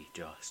where we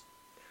just...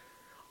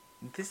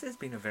 This has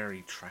been a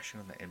very trashing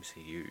on the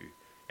MCU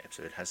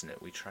episode, hasn't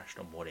it? We trashed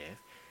on What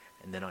If,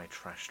 and then I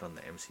trashed on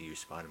the MCU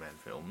Spider-Man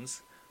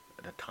films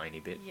a tiny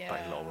bit by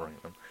Yeah. lowering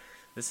them.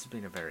 This has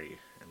been a very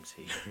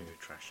MCU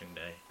trashing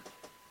day.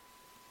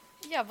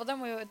 Yeah, but then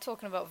we were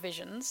talking about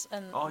Visions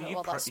and Oh,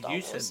 that's Star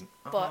you Wars. said...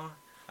 But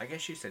I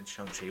guess you said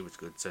Shang-Chi was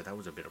good, so that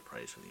was a bit of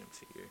praise for the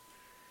MCU.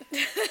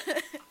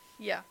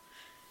 yeah.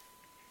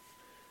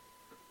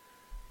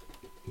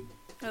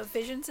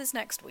 Visions is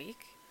next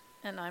week.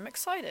 And I'm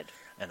excited.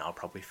 And I'll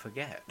probably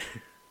forget.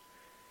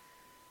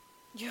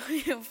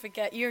 You'll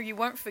forget. You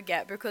won't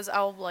forget because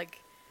I'll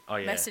Oh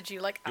yeah. message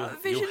you like, You'll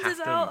Visions have is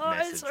to out. Oh,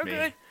 message it's so me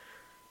good.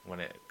 when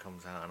it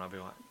comes out, and I'll be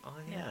like, oh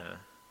yeah. Yeah.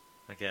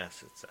 I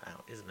guess it's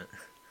out, isn't it?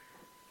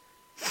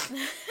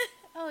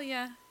 Oh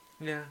yeah.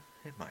 Yeah,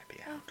 it might be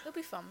Oh, out. it'll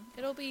be fun.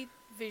 It'll be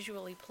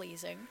visually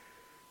pleasing.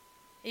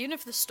 Even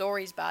if the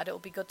story's bad, it'll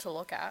be good to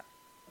look at.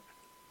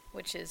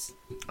 Which is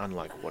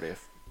Unlike What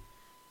If.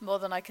 more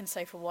than I can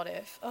say for What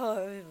If.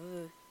 Oh.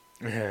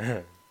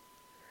 Ugh.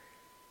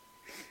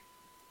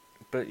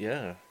 But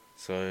yeah,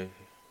 so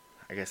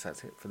I guess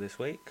that's it for this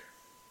week.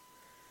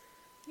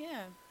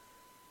 Yeah.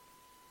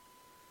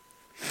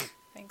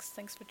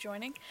 Thanks for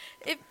joining.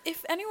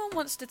 If anyone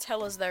wants to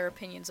tell us their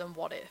opinions on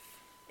What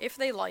if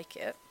they like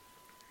it,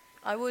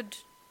 I would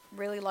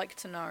really like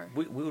to know.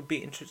 We would be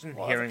interested in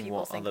What other hearing people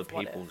what think other of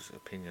What If. people's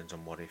opinions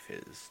on What If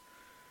is.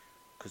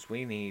 Because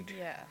we need...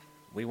 Yeah.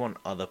 We want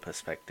other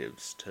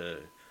perspectives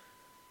to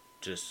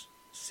just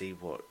see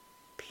what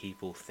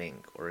people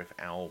think, or if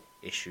our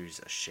issues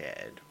are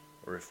shared,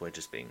 or if we're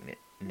just being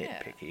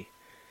nitpicky.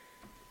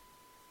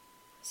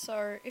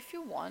 So, if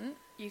you want,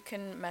 you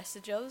can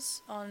message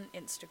us on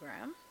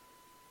Instagram,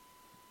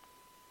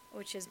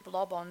 which is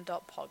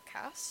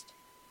blobon.podcast.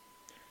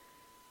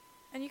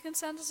 And you can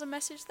send us a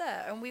message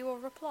there, and we will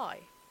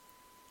reply.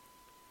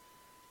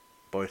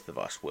 Both of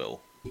us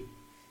will.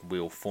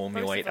 We'll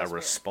formulate a us will.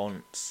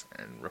 response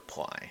and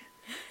reply.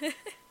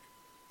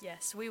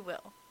 Yes, we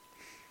will.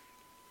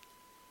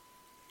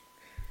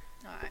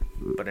 Alright.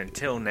 But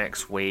until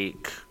next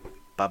week,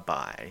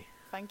 bye-bye.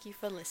 Thank you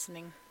for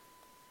listening.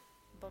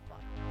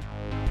 Bye-bye.